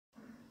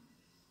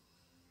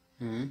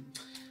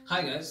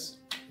Hi guys,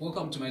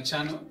 welcome to my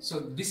channel. So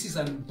this is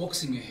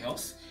Unboxing Your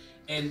Health,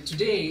 and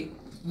today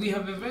we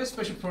have a very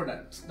special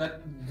product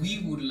that we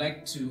would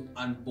like to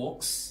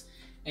unbox,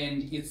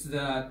 and it's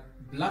the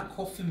black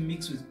coffee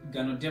mixed with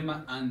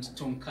Ganoderma and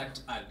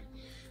Tongkat algae.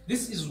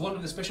 This is one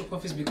of the special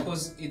coffees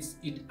because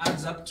it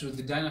adds up to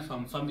the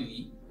Dynapharm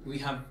family. We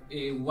have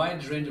a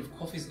wide range of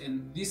coffees,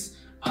 and this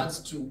adds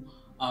to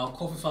our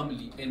coffee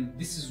family, and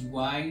this is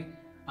why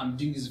I'm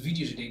doing this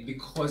video today,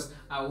 because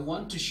I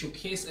want to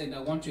showcase and I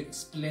want to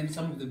explain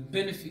some of the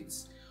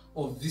benefits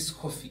of this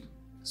coffee.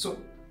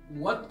 So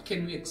what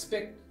can we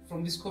expect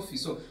from this coffee?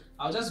 So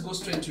I'll just go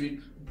straight to it.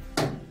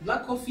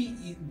 Black coffee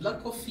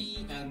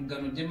and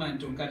Ganoderma and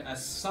Tongkat are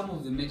some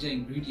of the major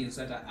ingredients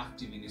that are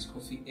active in this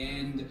coffee,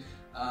 and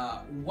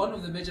one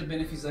of the major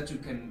benefits that you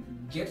can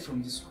get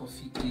from this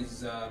coffee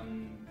is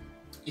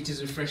it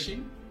is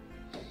refreshing,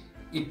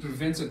 it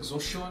prevents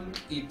exhaustion,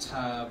 it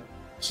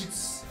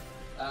treats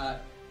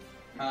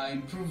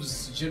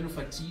improves general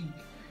fatigue,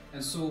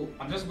 and so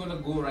I'm just gonna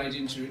go right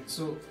into it.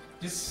 So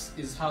this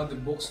is how the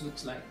box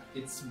looks like.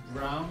 It's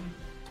brown,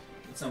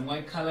 it's some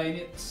white color in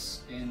it,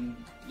 and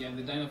you have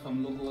the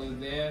Dynapharm logo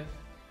there,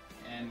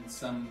 and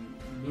some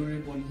blue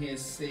ribbon here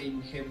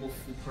saying herbal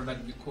food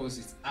product, because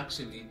it's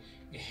actually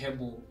a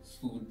herbal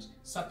food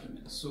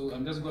supplement. So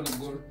I'm just gonna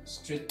go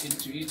straight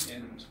into it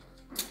and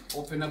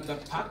open up the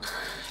pack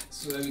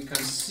so that we can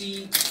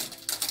see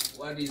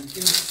what is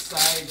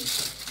inside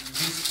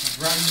this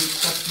brand new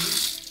coffee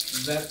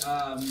that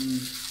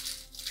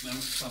so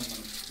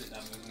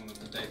I'm gonna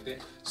put that there.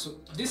 So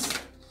this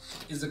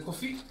is the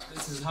coffee.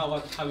 This is how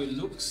it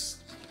looks.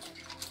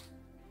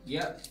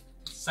 Yeah,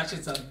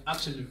 sachets are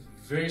actually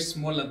very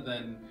smaller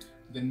than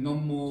the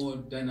normal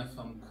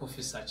Dynapharm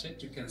coffee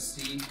sachet. You can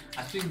see,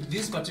 I think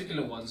these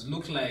particular ones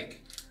look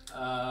like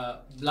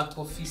black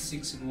coffee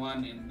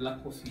 6-in-1 and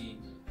black coffee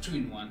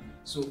 2-in-1.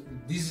 So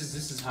this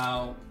is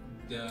how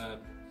the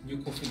new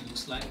coffee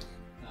looks like.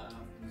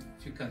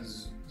 If you can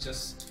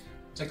just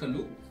take a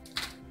look.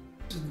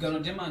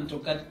 Ganoderma and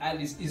Tongkat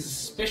algae is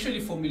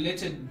specially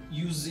formulated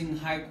using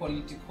high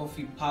quality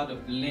coffee powder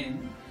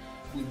blend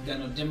with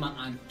Ganoderma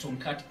and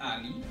Tongkat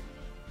algae.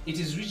 It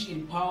is rich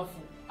in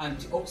powerful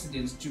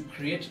antioxidants to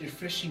create a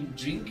refreshing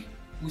drink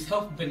with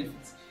health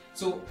benefits.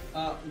 So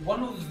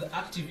one of the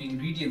active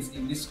ingredients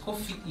in this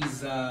coffee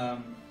is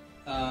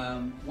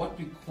what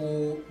we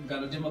call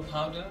Ganoderma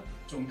powder,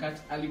 Tongkat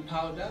algae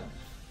powder,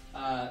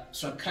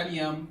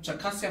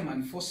 tracasium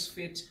and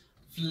phosphate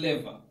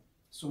flavor.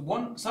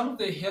 So some of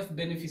the health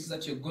benefits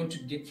that you're going to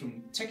get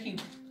from taking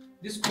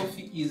this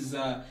coffee is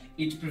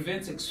it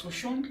prevents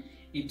exhaustion,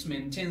 it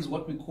maintains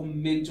what we call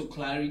mental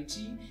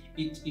clarity,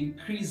 it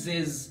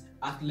increases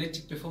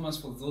athletic performance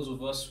for those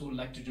of us who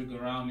like to jog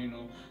around,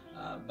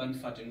 burn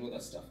fat and all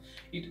that stuff.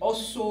 It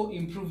also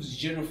improves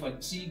general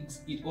fatigue,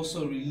 it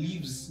also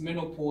relieves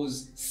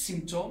menopause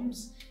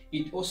symptoms,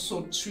 it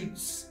also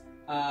treats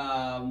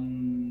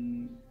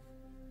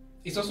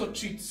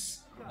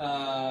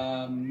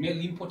male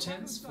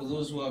impotence for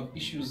those who have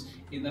issues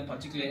in that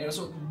particular area.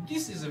 So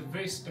this is a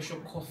very special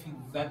coffee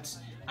that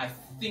I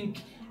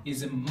think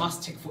is a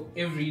must take for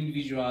every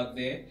individual out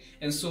there.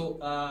 And so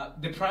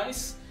the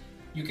price,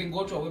 you can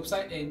go to our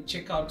website and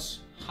check out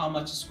how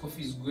much this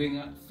coffee is going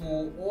at.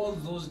 For all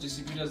those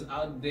distributors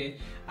out there,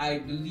 I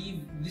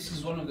believe this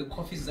is one of the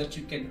coffees that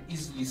you can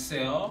easily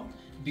sell,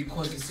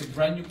 because it's a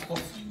brand new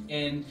coffee,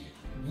 and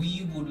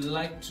we would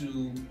like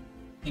to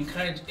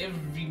encourage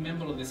every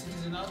member of the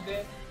citizen out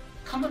there,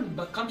 come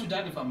to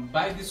Dynapharm,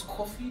 buy this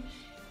coffee.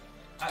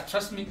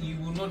 Trust me, you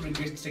will not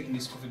regret taking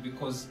this coffee,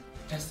 because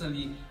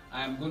personally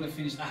I'm going to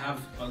finish. I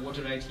have my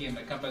water right here,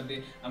 my cup right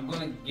there. I'm going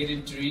to get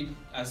into it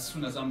as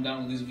soon as I'm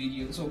done with this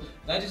video. So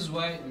that is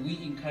why we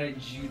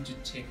encourage you to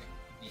take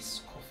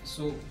this coffee.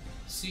 So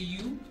see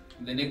you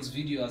in the next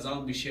video, as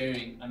I'll be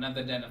sharing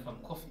another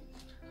Dynapharm coffee.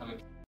 Have a